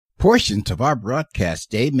Portions of our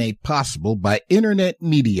broadcast day made possible by internet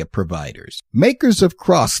media providers, makers of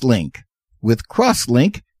Crosslink. With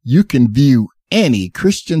Crosslink, you can view any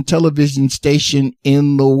Christian television station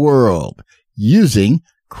in the world using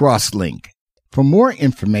Crosslink. For more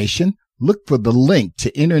information, look for the link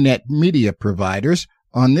to internet media providers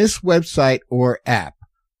on this website or app,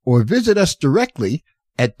 or visit us directly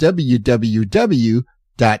at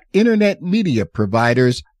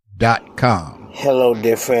www.internetmediaproviders.com. Hello,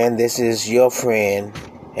 dear friend. This is your friend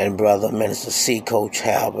and brother, Minister C. Coach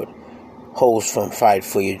Halbert, host from Fight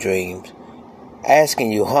for Your Dreams,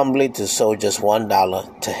 asking you humbly to sow just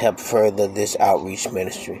 $1 to help further this outreach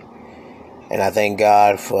ministry. And I thank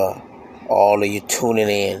God for all of you tuning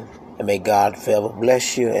in, and may God forever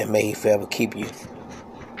bless you, and may He forever keep you.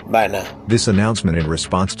 Bye now. This announcement in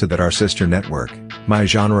response to that our sister network, My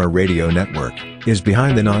Genre Radio Network, is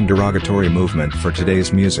behind the non-derogatory movement for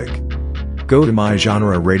today's music. Go to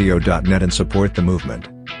mygenreradio.net and support the movement.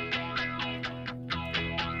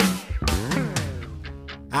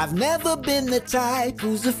 I've never been the type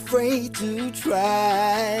who's afraid to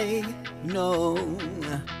try, no.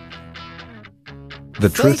 The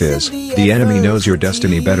truth is, the enemy knows your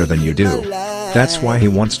destiny better than you do. That's why he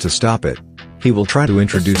wants to stop it. He will try to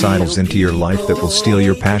introduce idols into your life that will steal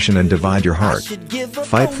your passion and divide your heart.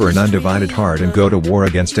 Fight for an undivided heart and go to war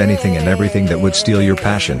against anything and everything that would steal your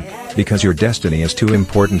passion, because your destiny is too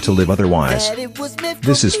important to live otherwise.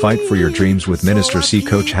 This is Fight for Your Dreams with Minister C.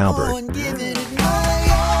 Coach Halbert. All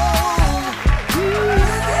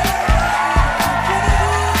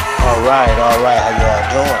right.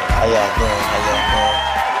 How y'all doing?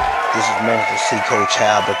 This is Minister C. Coach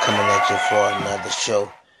Halbert coming at you for another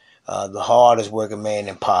show. The hardest working man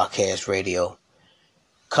in podcast radio.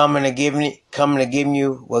 Coming to give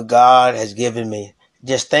you what God has given me.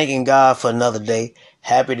 Just thanking God for another day.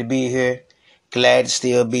 Happy to be here. Glad to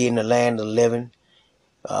still be in the land of the living.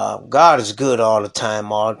 God is good all the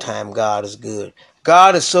time. All the time God is good.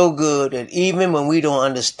 God is so good that even when we don't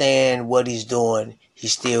understand what He's doing,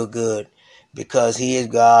 He's still good, because He is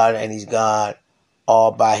God and He's God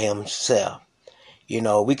all by Himself. You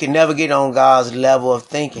know, we can never get on God's level of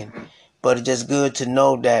thinking, but it's just good to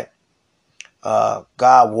know that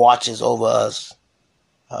God watches over us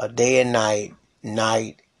day and night,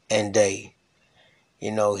 night and day.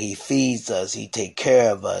 You know, He feeds us, He takes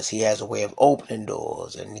care of us. He has a way of opening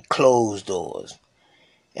doors and He closes doors.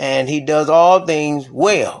 And He does all things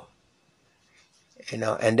well. You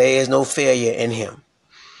know, and there is no failure in Him.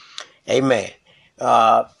 Amen.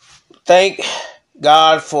 Thank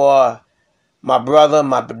God for my brother,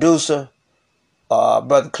 my producer,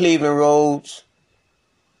 Brother Cleveland Rhodes,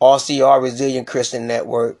 RCR Resilient Christian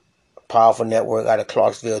Network, powerful network out of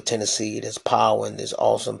Clarksville, Tennessee, that's powering this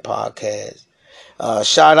awesome podcast.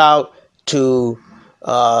 Shout out to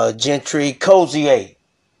Gentry Cozier,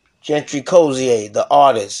 the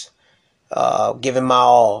artist, giving my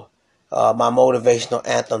all, my motivational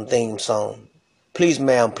anthem theme song. Please,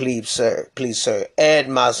 ma'am, please, sir, add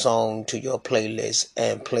my song to your playlist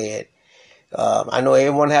and play it. I know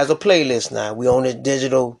everyone has a playlist now. We on this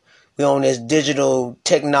digital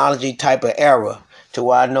technology type of era, to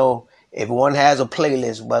where I know everyone has a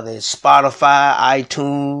playlist, whether it's Spotify,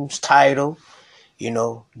 iTunes, Tidal,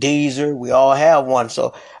 Deezer. We all have one.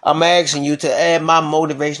 So I'm asking you to add my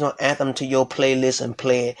motivational anthem to your playlist and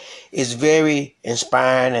play it. It's very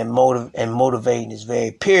inspiring and motivating. It's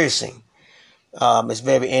very piercing. It's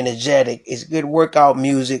very energetic. It's good workout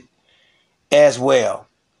music as well.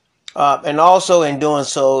 And also in doing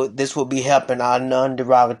so, this will be helping our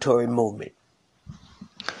non-derogatory movement.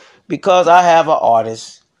 Because I have an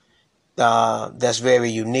artist that's very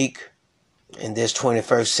unique in this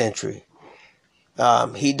 21st century.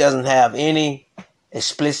 He doesn't have any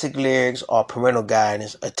explicit lyrics or parental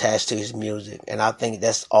guidance attached to his music. And I think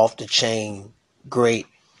that's off the chain great.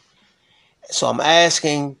 So I'm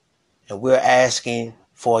asking, and we're asking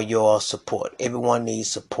for your support. Everyone needs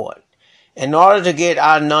support. In order to get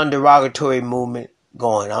our non-derogatory movement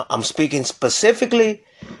going, I'm speaking specifically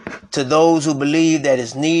to those who believe that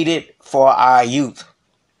it's needed for our youth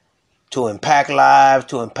to impact lives,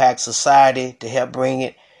 to impact society, to help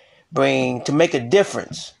to make a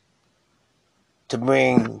difference, to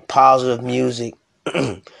bring positive music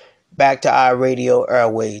back to our radio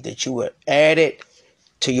airways, that you would add it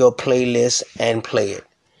to your playlist and play it.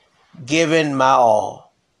 Giving my all.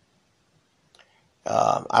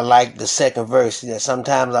 I like the second verse, that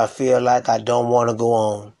sometimes I feel like I don't want to go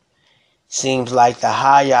on. Seems like the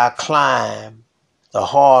higher I climb, the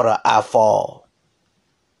harder I fall.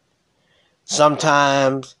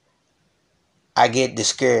 Sometimes I get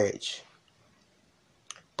discouraged,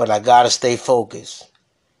 but I gotta stay focused.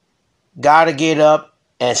 gotta get up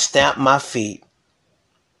and stamp my feet,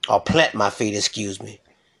 or plant my feet, excuse me,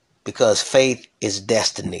 because faith is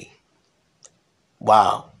destiny.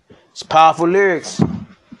 Wow. It's powerful lyrics.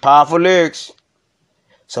 Powerful lyrics.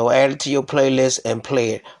 So add it to your playlist and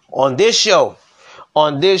play it. On this show,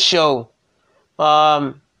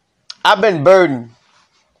 I've been burdened.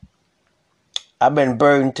 I've been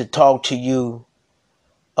burdened to talk to you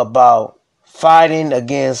about fighting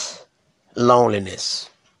against loneliness.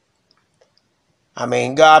 I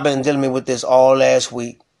mean, God been dealing me with this all last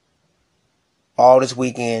week, all this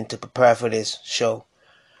weekend to prepare for this show.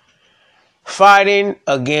 Fighting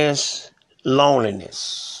against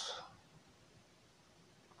loneliness.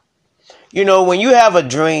 You know, when you have a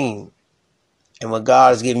dream, and when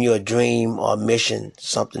God is giving you a dream or a mission,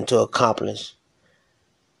 something to accomplish,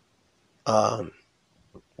 so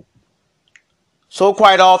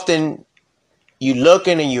quite often you're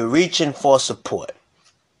looking and you're reaching for support.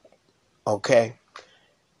 Okay?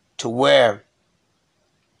 To where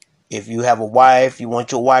if you have a wife, you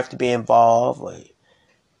want your wife to be involved, or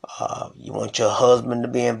you want your husband to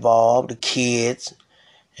be involved, the kids,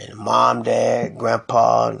 and mom, dad,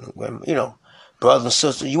 grandpa, and brothers and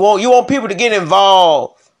sisters. You want people to get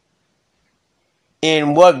involved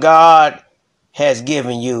in what God has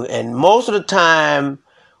given you. And most of the time,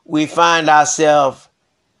 we find ourselves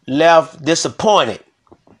left disappointed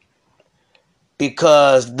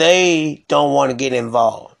because they don't want to get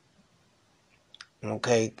involved.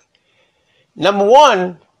 Okay? Number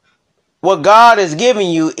one, what God has given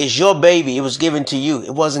you is your baby. It was given to you.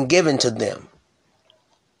 It wasn't given to them.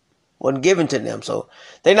 Wasn't given to them. So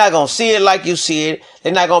they're not going to see it like you see it.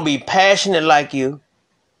 They're not going to be passionate like you.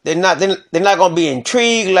 They're not going to be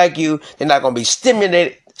intrigued like you. They're not going to be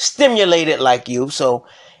stimulated like you. So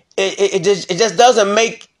it just doesn't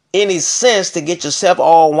make any sense to get yourself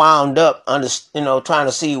all wound up trying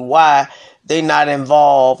to see why they're not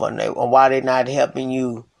involved or why they're not helping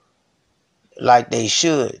you like they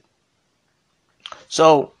should.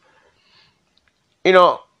 So, in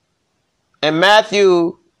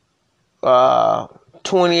Matthew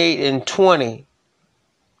 28 and 20,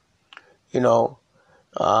 and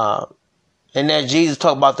that Jesus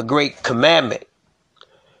talked about the great commandment.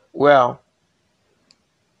 Well,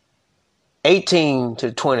 18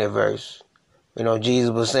 to 20 verse,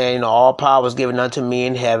 Jesus was saying, all power is given unto me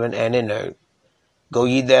in heaven and in earth. Go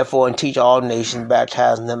ye therefore and teach all nations,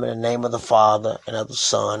 baptizing them in the name of the Father and of the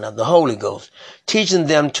Son and of the Holy Ghost, teaching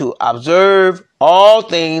them to observe all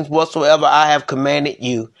things whatsoever I have commanded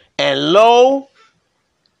you. And lo,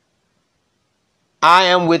 I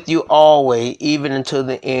am with you always, even until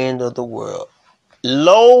the end of the world.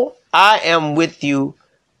 Lo, I am with you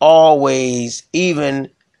always, even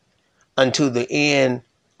unto the end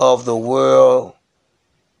of the world.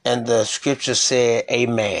 And the scripture said,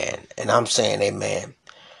 amen. And I'm saying amen.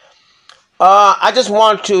 I just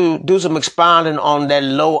want to do some expounding on that.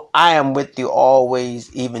 Lo, I am with you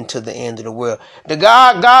always, even to the end of the world.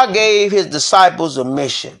 God gave his disciples a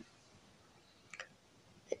mission.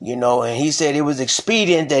 And he said it was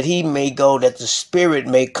expedient that he may go, that the Spirit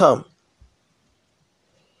may come.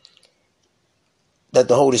 That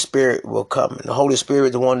the Holy Spirit will come. And the Holy Spirit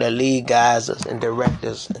is the one that leads, guides us, and directs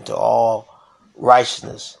us into all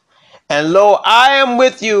righteousness. And lo, I am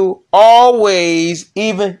with you always,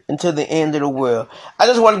 even until the end of the world. I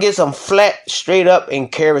just want to get some flat, straight up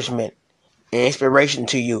encouragement and inspiration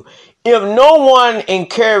to you. If no one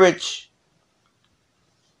encourage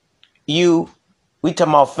you, we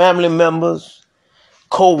talking about family members,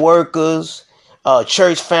 co-workers,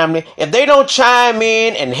 church family. If they don't chime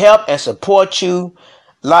in and help and support you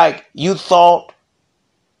like you thought,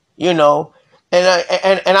 and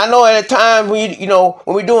I know at a time when when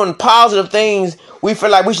we're doing positive things, we feel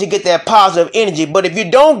like we should get that positive energy. But if you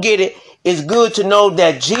don't get it, it's good to know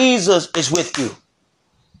that Jesus is with you.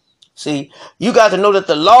 See, you got to know that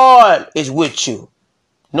the Lord is with you,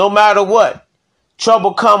 no matter what.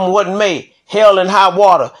 Trouble come what may, hell and high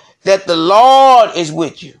water, that the Lord is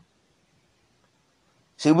with you.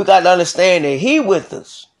 See, we got to understand that he with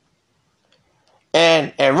us.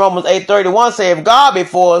 And Romans 8:31 says, if God be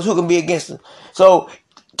for us, who can be against us? So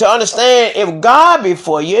to understand, if God be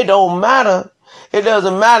for you, it don't matter. It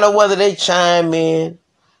doesn't matter whether they chime in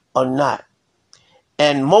or not.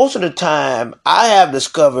 And most of the time, I have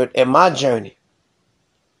discovered in my journey,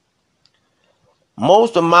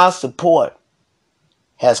 most of my support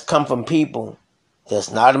has come from people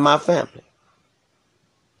that's not in my family.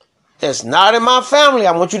 That's not in my family.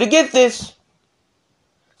 I want you to get this.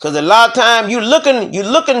 Because a lot of times you're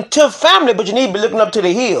looking to family, but you need to be looking up to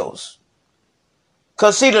the hills.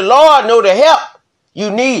 Because see, the Lord know the help you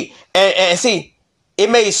need. And see, it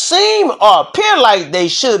may seem or appear like they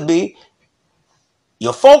should be,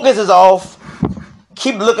 your focus is off.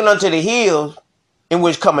 Keep looking unto the hills in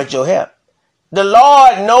which cometh your help. The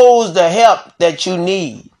Lord knows the help that you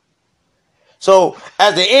need. So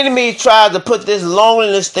as the enemy tries to put this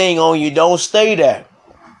loneliness thing on you, don't stay there.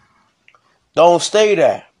 Don't stay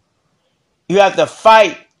there. You have to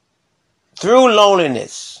fight through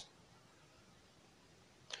loneliness.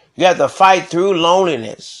 You have to fight through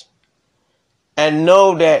loneliness and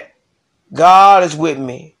know that God is with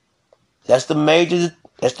me. That's the major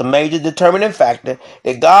determining factor,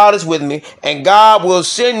 that God is with me and God will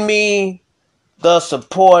send me the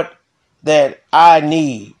support that I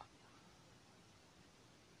need.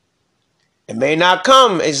 It may not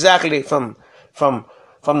come exactly from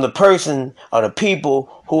the person or the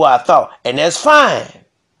people who I thought, and that's fine.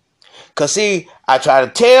 Because see, I try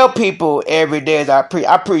to tell people every day as I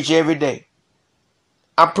preach every day.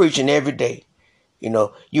 I'm preaching every day. You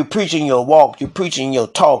know, you preaching your walk, you preaching your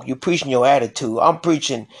talk, you preaching your attitude. I'm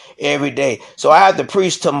preaching every day. So I have to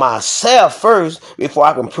preach to myself first before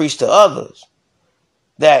I can preach to others.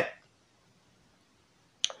 That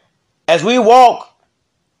as we walk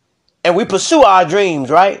and we pursue our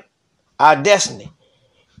dreams, right? Our destiny.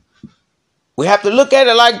 We have to look at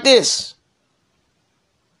it like this.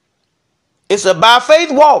 It's a by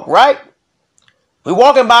faith walk, right? We're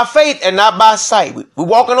walking by faith and not by sight. We're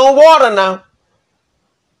walking on water now.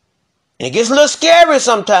 And it gets a little scary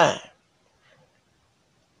sometimes.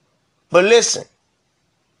 But listen,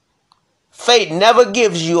 faith never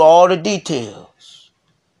gives you all the details.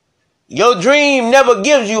 Your dream never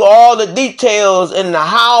gives you all the details in the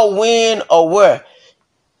how, when, or where.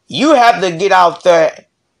 You have to get out there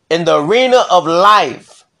in the arena of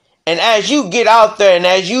life. And as you get out there and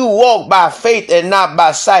as you walk by faith and not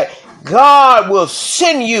by sight, God will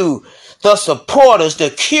send you the supporters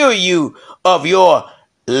to cure you of your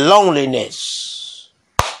loneliness.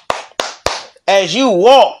 As you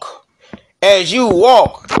walk,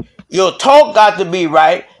 your talk got to be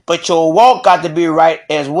right, but your walk got to be right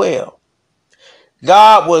as well.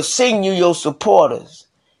 God will send you your supporters,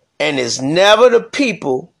 and it's never the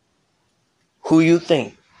people who you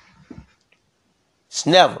think. It's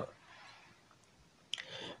never.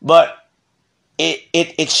 But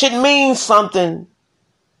it should mean something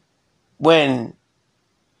when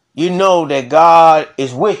you know that God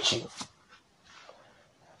is with you.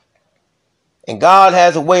 And God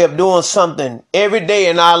has a way of doing something every day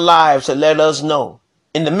in our lives to let us know.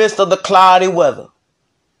 In the midst of the cloudy weather,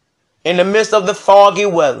 in the midst of the foggy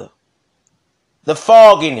weather, the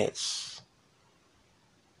fogginess,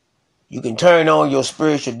 you can turn on your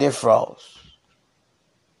spiritual defrost.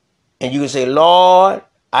 And you can say, Lord,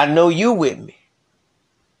 I know you with me.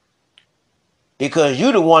 Because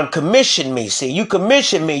you the one commissioned me. See, you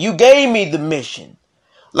commissioned me. You gave me the mission.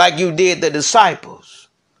 Like you did the disciples.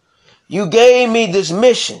 You gave me this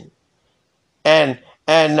mission. And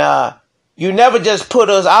you never just put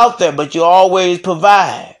us out there, but you always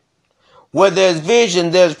provide. Where there's vision,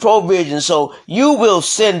 there's provision. So you will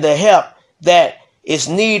send the help that is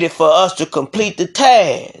needed for us to complete the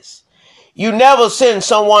task. You never send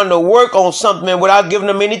someone to work on something without giving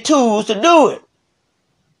them any tools to do it.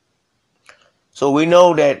 So we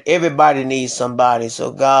know that everybody needs somebody.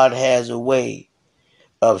 So God has a way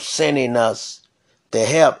of sending us the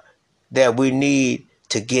help that we need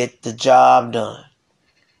to get the job done.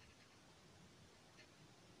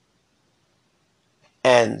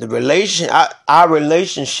 And the our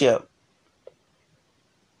relationship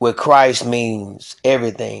with Christ means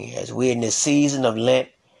everything. As we're in the season of Lent,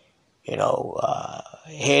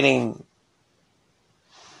 heading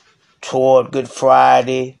toward Good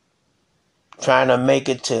Friday, trying to make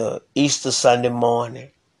it to Easter Sunday morning.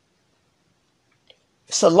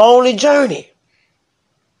 It's a lonely journey.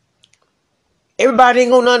 Everybody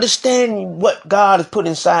ain't going to understand what God has put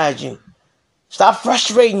inside you. Stop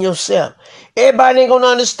frustrating yourself. Everybody ain't going to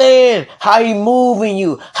understand how he moving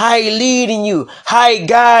you, how he leading you, how he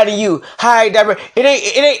guiding you, how he direct.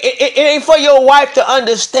 It ain't for your wife to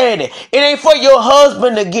understand it. It ain't for your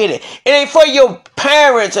husband to get it. It ain't for your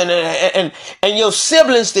parents and your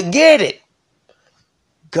siblings to get it.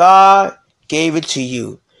 God gave it to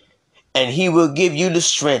you, and he will give you the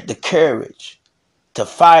strength, the courage to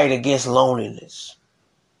fight against loneliness.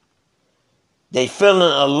 They feeling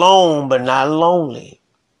alone but not lonely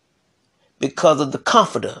because of the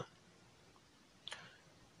Comforter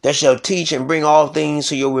that shall teach and bring all things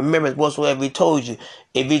to your remembrance whatsoever he told you.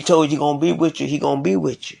 If he told you he's going to be with you, he's going to be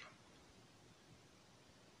with you.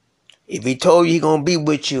 If he told you he's going to be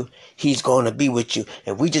with you, He's going to be with you.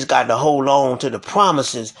 And we just got to hold on to the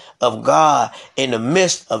promises of God in the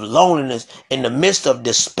midst of loneliness, in the midst of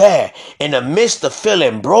despair, in the midst of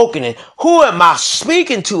feeling broken. And who am I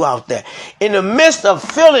speaking to out there? In the midst of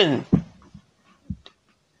feeling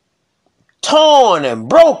torn and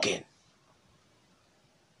broken.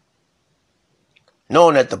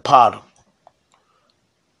 Knowing that the Potter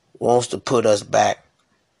wants to put us back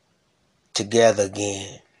together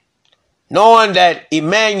again. Knowing that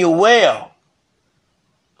Emmanuel,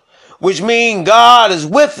 which means God is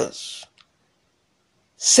with us,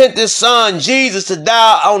 sent his son Jesus to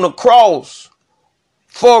die on the cross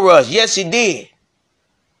for us. Yes, he did.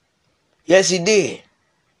 Yes, he did.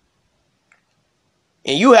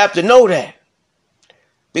 And you have to know that.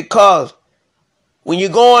 Because when you're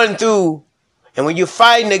going through and when you're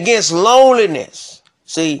fighting against loneliness,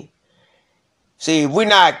 see, if we're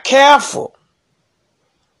not careful,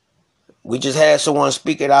 we just had someone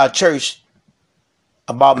speak at our church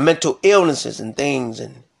about mental illnesses and things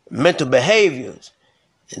and mental behaviors.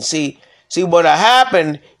 And see what'll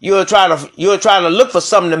happen, you'll try to look for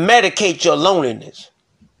something to medicate your loneliness.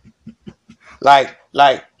 Like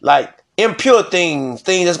impure things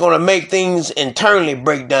that's gonna make things internally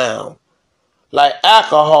break down. Like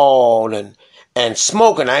alcohol and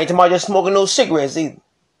smoking. I ain't talking about just smoking no cigarettes either.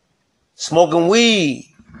 Smoking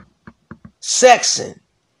weed, sexing.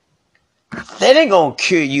 That ain't gonna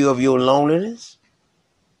cure you of your loneliness.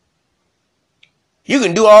 You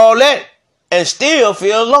can do all that and still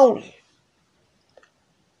feel lonely.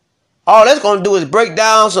 All that's gonna do is break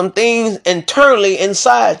down some things internally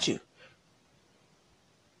inside you.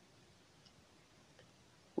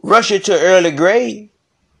 Rush you to early grave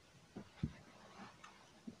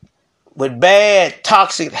with bad,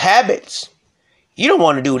 toxic habits. You don't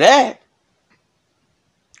want to do that.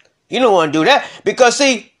 You don't want to do that because,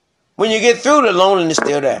 see, when you get through, the loneliness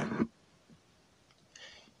still there.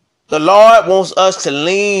 The Lord wants us to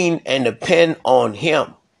lean and depend on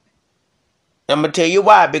him. I'm going to tell you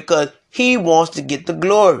why. Because he wants to get the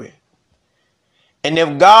glory. And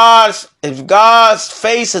if God's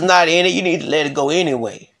face is not in it, you need to let it go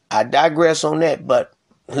anyway. I digress on that, but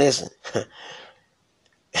listen.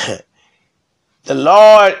 The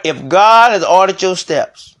Lord, if God has ordered your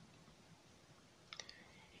steps,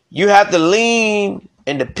 you have to lean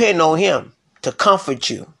and depend on him to comfort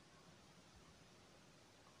you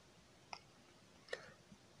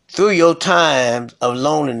through your times of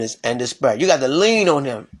loneliness and despair. You got to lean on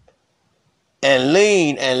him and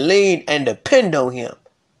lean and depend on him.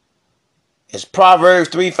 As Proverbs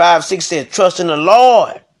 3:5-6 says, trust in the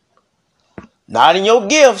Lord, not in your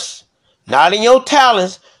gifts, not in your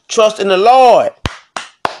talents. Trust in the Lord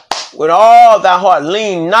with all thy heart.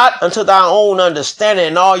 Lean not unto thy own understanding.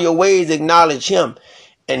 In all your ways acknowledge him,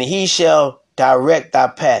 and he shall direct thy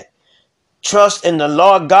path. Trust in the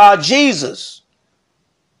Lord God Jesus,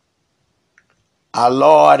 our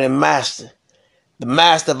Lord and Master, the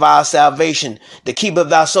Master of our salvation, the keeper of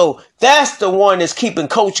thy soul. That's the one that's keeping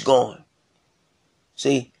Coach going.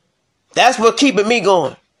 See, that's what keeping me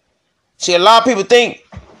going. See, a lot of people think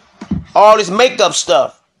all this makeup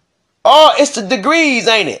stuff. Oh, it's the degrees,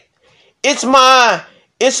 ain't it? It's the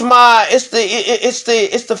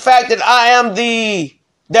fact that I am the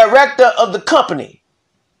director of the company.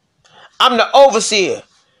 I'm the overseer.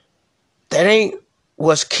 That ain't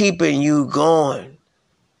what's keeping you going.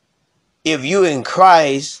 If you in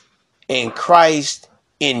Christ and Christ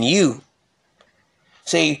in you.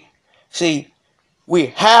 See, we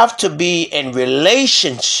have to be in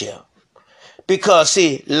relationship. Because,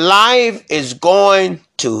 see, life is going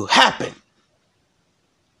to happen.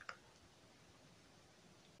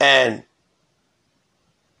 And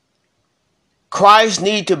Christ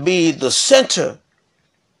needs to be the center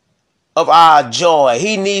of our joy.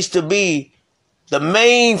 He needs to be the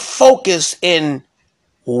main focus in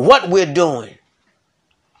what we're doing.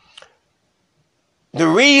 The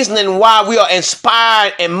reason why we are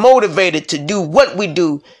inspired and motivated to do what we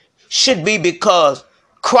do should be because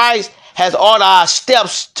Christ has ordered our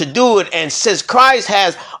steps to do it. And since Christ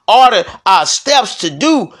has ordered our steps to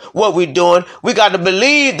do what we're doing, we got to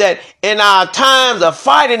believe that in our times of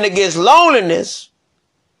fighting against loneliness,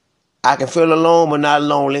 I can feel alone but not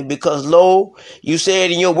lonely, because lo, you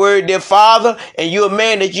said in your word, dear Father, and you're a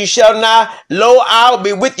man that you shall not, lo, I'll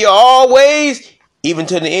be with you always, even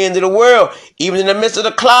to the end of the world, even in the midst of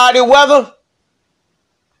the cloudy weather.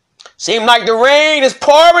 Seem like the rain is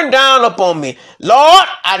pouring down upon me. Lord,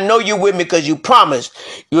 I know you're with me because you promised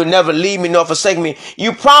you'll never leave me nor forsake me.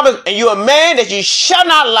 You promised, and you're a man that you shall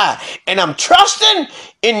not lie. And I'm trusting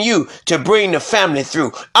in you to bring the family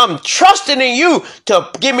through. I'm trusting in you to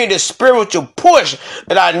give me the spiritual push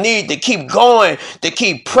that I need to keep going, to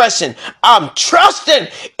keep pressing. I'm trusting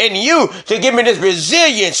in you to give me this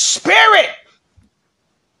resilient spirit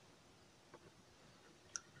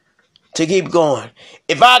to keep going.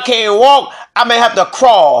 If I can't walk, I may have to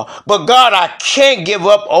crawl. But God, I can't give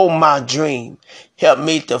up on my dream. Help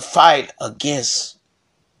me to fight against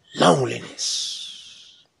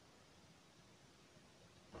loneliness.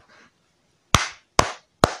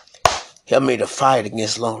 Help me to fight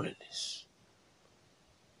against loneliness.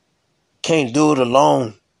 Can't do it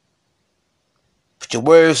alone. But your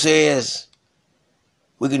word says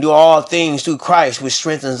we can do all things through Christ, which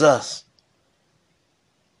strengthens us.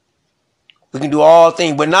 We can do all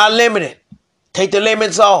things, but not limited. Take the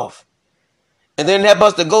limits off. And then help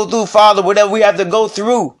us to go through, Father, whatever we have to go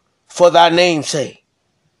through for thy name's sake.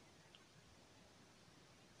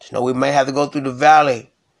 You know, we may have to go through the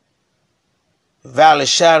valley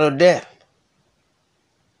shadow of death.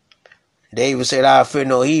 David said, I fear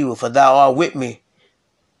no evil, for thou art with me.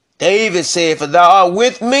 David said, for thou art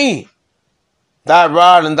with me. Thy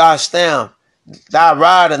rod and thy staff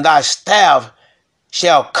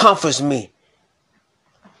shall comfort me.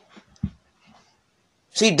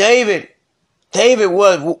 See, David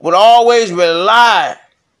would always rely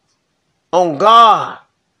on God.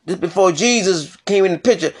 Just before Jesus came in the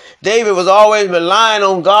picture, David was always relying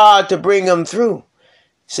on God to bring him through.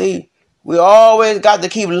 See, we always got to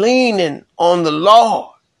keep leaning on the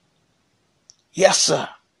Lord. Yes, sir.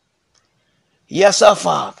 Yes, sir,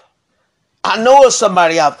 Father. I know there's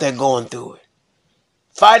somebody out there going through it.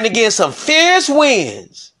 Fighting against some fierce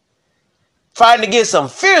winds.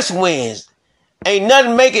 Ain't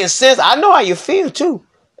nothing making sense. I know how you feel too.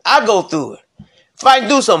 I go through it. Fighting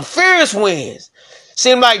through some fierce winds.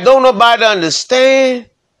 Seem like don't nobody understand.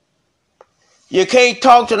 You can't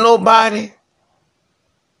talk to nobody.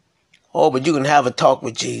 Oh, but you can have a talk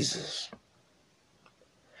with Jesus.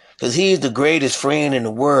 Because he's the greatest friend in the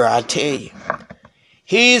world, I tell you.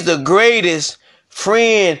 He's the greatest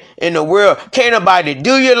friend in the world. Can't nobody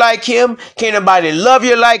do you like him. Can't nobody love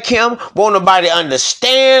you like him. Won't nobody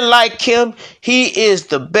understand like him. He is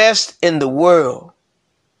the best in the world.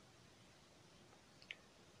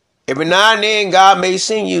 Every now and then, God may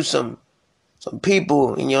send you some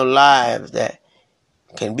people in your lives that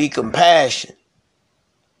can be compassionate,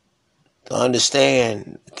 to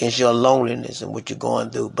understand against your loneliness and what you're going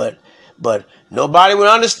through. But nobody would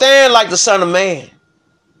understand like the Son of Man.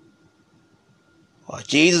 Or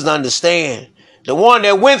Jesus understand. The one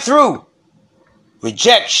that went through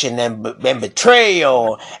rejection and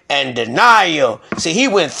betrayal and denial. See, he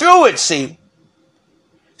went through it, see.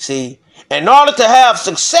 In order to have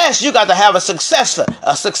success, you got to have a successor.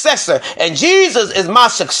 And Jesus is my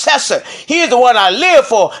successor. He is the one I live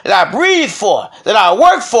for, that I breathe for, that I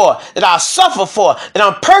work for, that I suffer for, that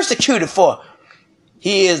I'm persecuted for.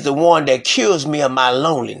 He is the one that cures me of my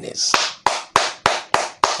loneliness.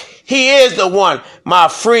 He is the one, my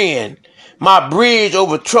friend, my bridge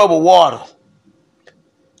over troubled water.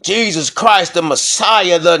 Jesus Christ, the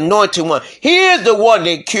Messiah, the anointed one. He is the one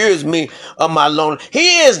that cures me of my loneliness.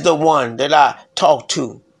 He is the one that I talk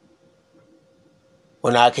to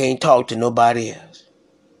when I can't talk to nobody else.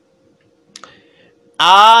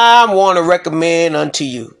 I want to recommend unto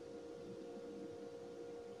you.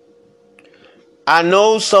 I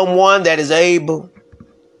know someone that is able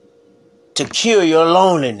to cure your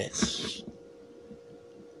loneliness.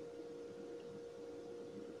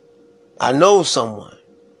 I know someone.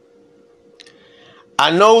 I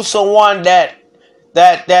know someone that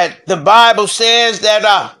the Bible says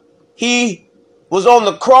that he was on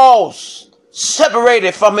the cross,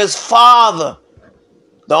 separated from his Father,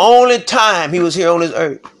 the only time he was here on this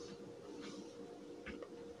earth.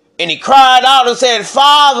 And he cried out and said,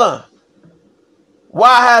 Father,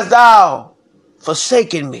 why hast thou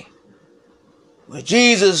forsaken me? When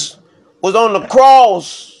Jesus was on the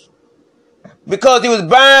cross because he was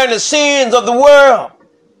bearing the sins of the world.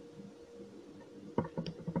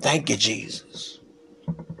 Thank you, Jesus.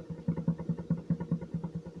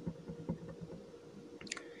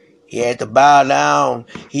 He had to bow down.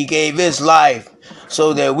 He gave his life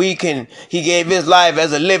so that he gave his life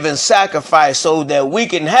as a living sacrifice so that we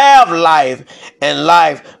can have life and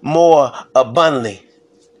life more abundantly.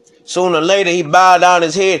 Sooner or later, he bowed down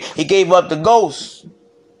his head. He gave up the ghost.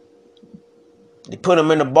 They put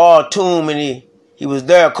him in a bar tomb and he He was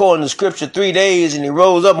there according to scripture 3 days, and he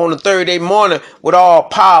rose up on the third day morning with all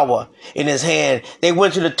power in his hand. They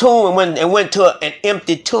went to the tomb and went to an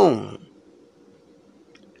empty tomb.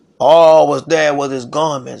 All was there was his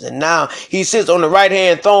garments. And now he sits on the right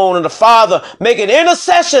hand throne of the Father, making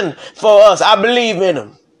intercession for us. I believe in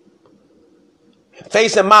him.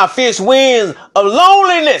 Facing my fierce winds of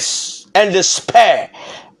loneliness and despair,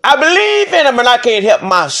 I believe in him, and I can't help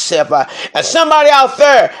myself. And somebody out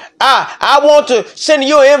there, I want to send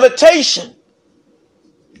you an invitation.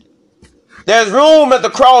 There's room at the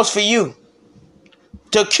cross for you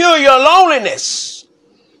to cure your loneliness.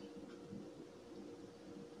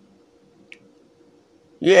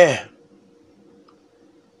 Yeah.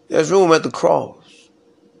 There's room at the cross.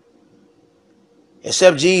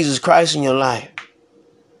 Accept Jesus Christ in your life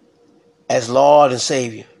as Lord and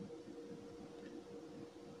Savior.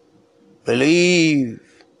 Believe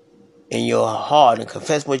in your heart and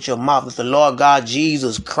confess with your mouth that the Lord God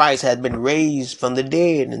Jesus Christ has been raised from the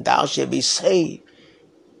dead, and thou shalt be saved.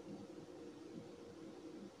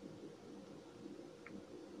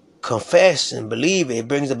 Confess and believe it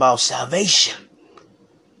brings about salvation.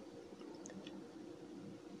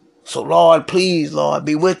 So Lord, please, Lord,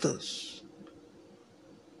 be with us.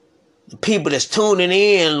 The people that's tuning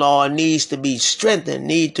in, Lord, needs to be strengthened,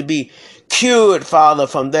 need to be cured, Father,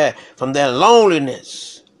 from their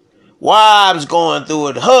loneliness. Wives going through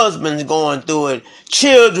it, husbands going through it,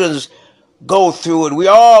 children's go through it. We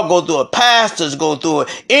all go through it. Pastors go through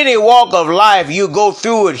it. Any walk of life, you go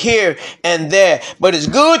through it here and there. But it's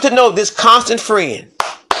good to know this constant friend.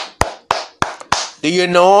 Do you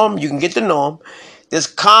know him? You can get to know him. This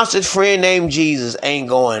constant friend named Jesus ain't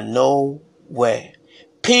going nowhere.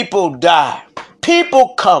 People die.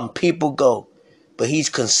 People come. People go. But he's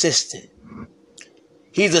consistent.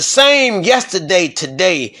 He's the same yesterday,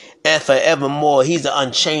 today, and forevermore. He's the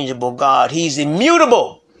unchangeable God. He's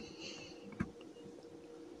immutable.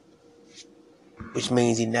 Which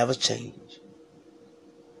means he never changed.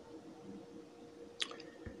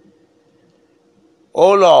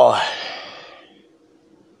 Oh Lord.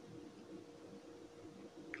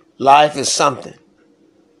 Life is something.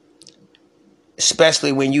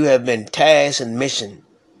 Especially when you have been tasked and mission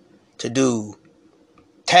to do,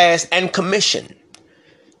 tasked and commissioned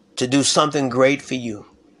to do something great for you.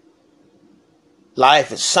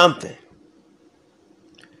 Life is something.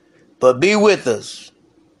 But be with us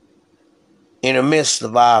in the midst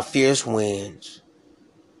of our fierce winds.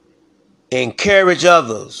 Encourage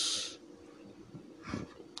others.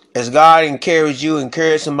 As God encouraged you,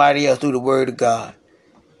 encourage somebody else through the word of God.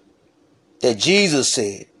 That Jesus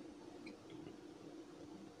said,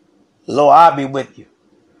 Lord, I'll be with you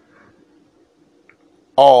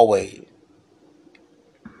always,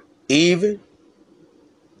 even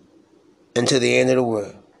until the end of the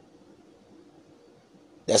world.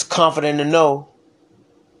 That's confident to know.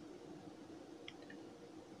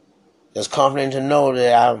 That's confident to know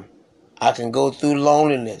that I can go through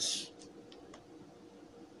loneliness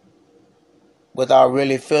without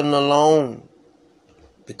really feeling alone.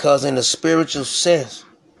 Because in the spiritual sense,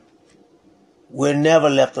 we're never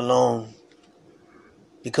left alone.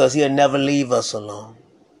 Because he'll never leave us alone.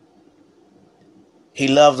 He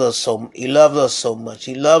loves us so much.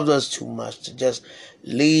 He loved us too much to just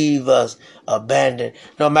leave us abandoned.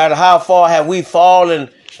 No matter how far have we fallen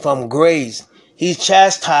from grace, he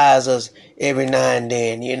chastises us every now and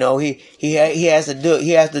then. You know, he has to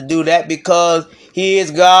do that because he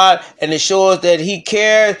is God, and it shows that he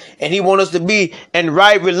cares and he wants us to be in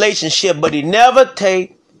right relationship, but he never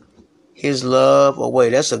take his love away.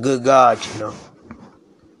 That's a good God, you know.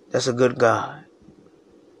 That's a good God.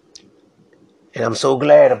 And I'm so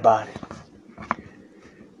glad about it.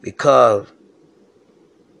 Because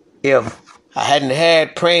if I hadn't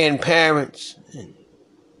had praying parents, and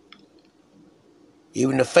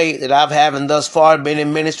even the faith that I've having thus far, been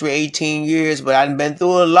in ministry 18 years, but I've been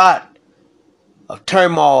through a lot of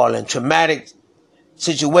turmoil and traumatic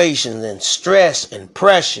situations and stress and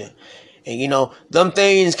pressure. And you know, them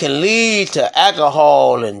things can lead to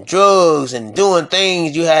alcohol and drugs and doing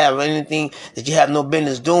things anything that you have no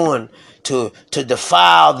business doing to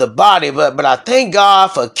defile the body. But I thank God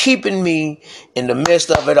for keeping me in the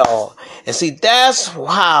midst of it all. And see, that's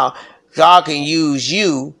how God can use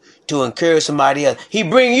you to encourage somebody else. He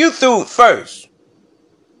bring you through first.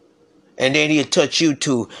 And then he'll touch you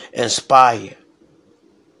to inspire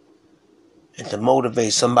and to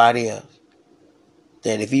motivate somebody else.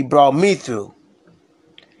 That if he brought me through,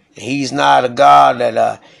 and he's not a God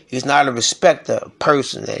that he's not a respecter of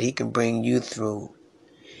person, that he can bring you through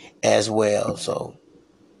as well. So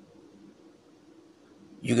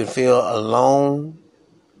you can feel alone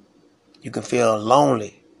You can feel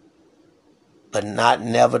lonely, but not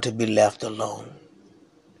never to be left alone,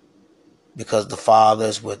 because the Father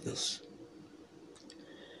is with us.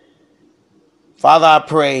 Father, I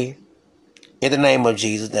pray in the name of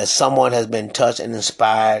Jesus that someone has been touched and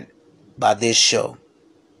inspired by this show.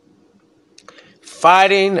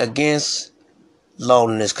 Fighting against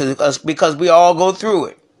loneliness, because we all go through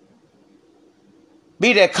it.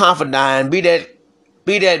 Be that confidant, be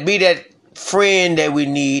that friend that we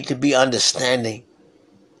need to be understanding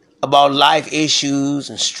about life issues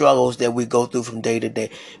and struggles that we go through from day to day.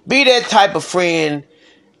 Be that type of friend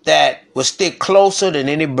that will stick closer than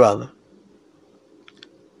any brother.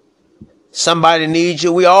 Somebody needs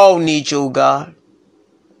you. We all need you, God,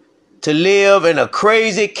 to live in a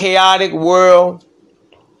crazy, chaotic world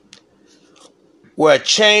where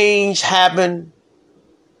change happen,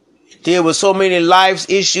 deal with so many life's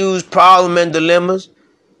issues, problems, and dilemmas.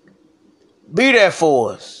 Be there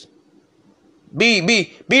for us. Be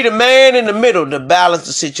the man in the middle to balance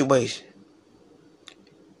the situation.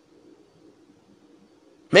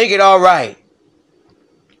 Make it all right.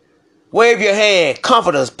 Wave your hand.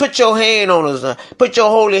 Comfort us. Put your hand on us. Put your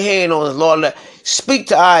holy hand on us, Lord. Speak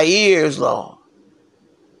to our ears, Lord,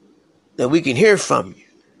 that we can hear from you.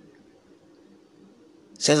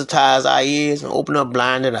 Sensitize our ears and open up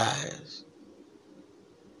blinded eyes.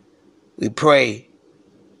 We pray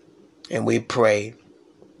and we pray.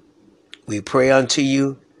 We pray unto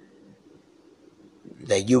you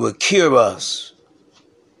that you will cure us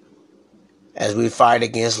as we fight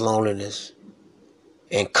against loneliness,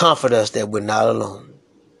 and comfort us that we're not alone.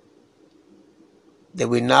 That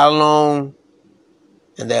we're not alone,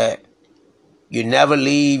 and that you never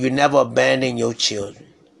leave, you never abandon your children.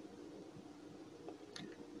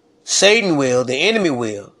 Satan will, the enemy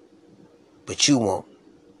will, but you won't.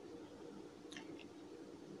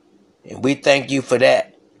 And we thank you for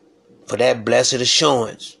that blessed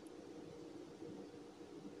assurance.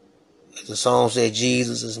 As the song said,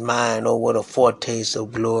 Jesus is mine, oh what a foretaste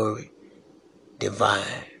of glory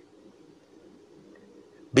divine.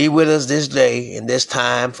 Be with us this day and this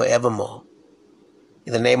time forevermore.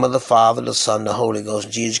 In the name of the Father, the Son, the Holy Ghost,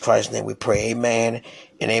 in Jesus Christ's name we pray. Amen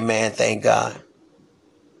and amen. Thank God.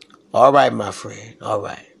 All right, my friend. All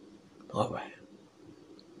right. All right.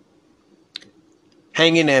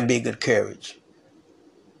 Hang in there and be good courage.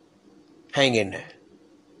 Hang in there.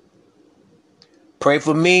 Pray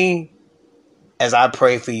for me as I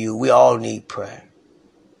pray for you. We all need prayer.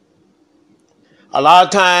 A lot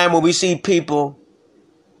of time when we see people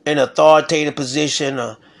in authoritative position,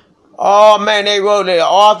 oh man, they wrote the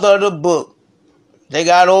author of the book. They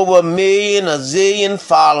got over 1 million, a zillion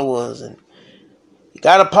followers, and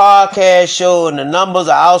got a podcast show, and the numbers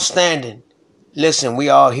are outstanding. Listen, we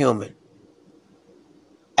all human.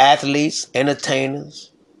 Athletes,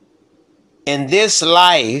 entertainers. In this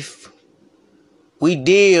life, we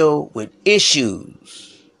deal with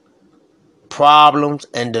issues, problems,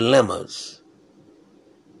 and dilemmas.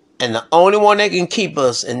 And the only one that can keep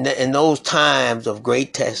us in those times of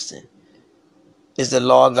great testing is the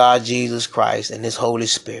Lord God Jesus Christ and His Holy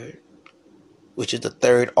Spirit, which is the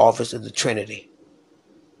third office of the Trinity.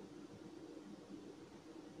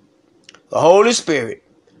 The Holy Spirit,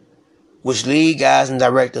 which lead, guides, and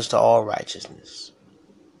direct us to all righteousness.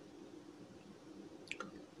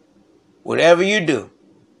 Whatever you do,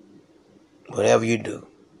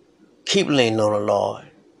 keep leaning on the Lord.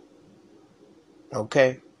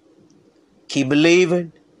 Okay? Keep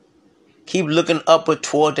believing. Keep looking upward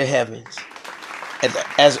toward the heavens.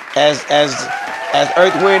 As earth,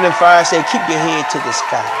 wind, and fire say, keep your head to the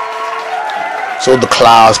sky, so the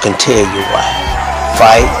clouds can tell you why.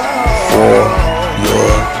 Fight for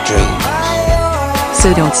your dreams.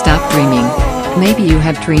 So don't stop dreaming. Maybe you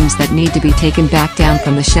have dreams that need to be taken back down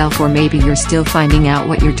from the shelf, or maybe you're still finding out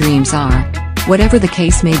what your dreams are. Whatever the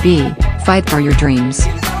case may be, fight for your dreams.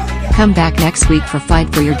 Come back next week for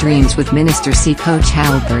Fight for Your Dreams with Minister C. Coach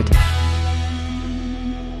Halbert.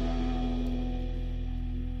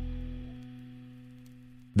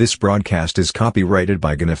 This broadcast is copyrighted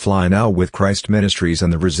by Gonna Fly Now with Christ Ministries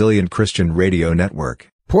and the Resilient Christian Radio Network.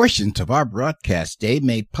 Portions of our broadcast day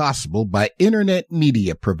made possible by internet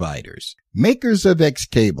media providers, makers of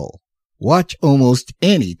Xcable. Watch almost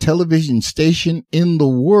any television station in the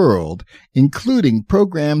world, including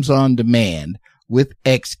programs on demand, with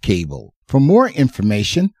Xcable. For more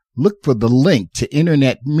information, look for the link to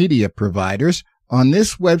internet media providers on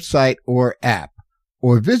this website or app,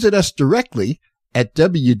 or visit us directly at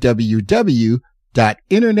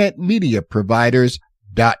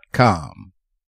www.internetmediaproviders.com.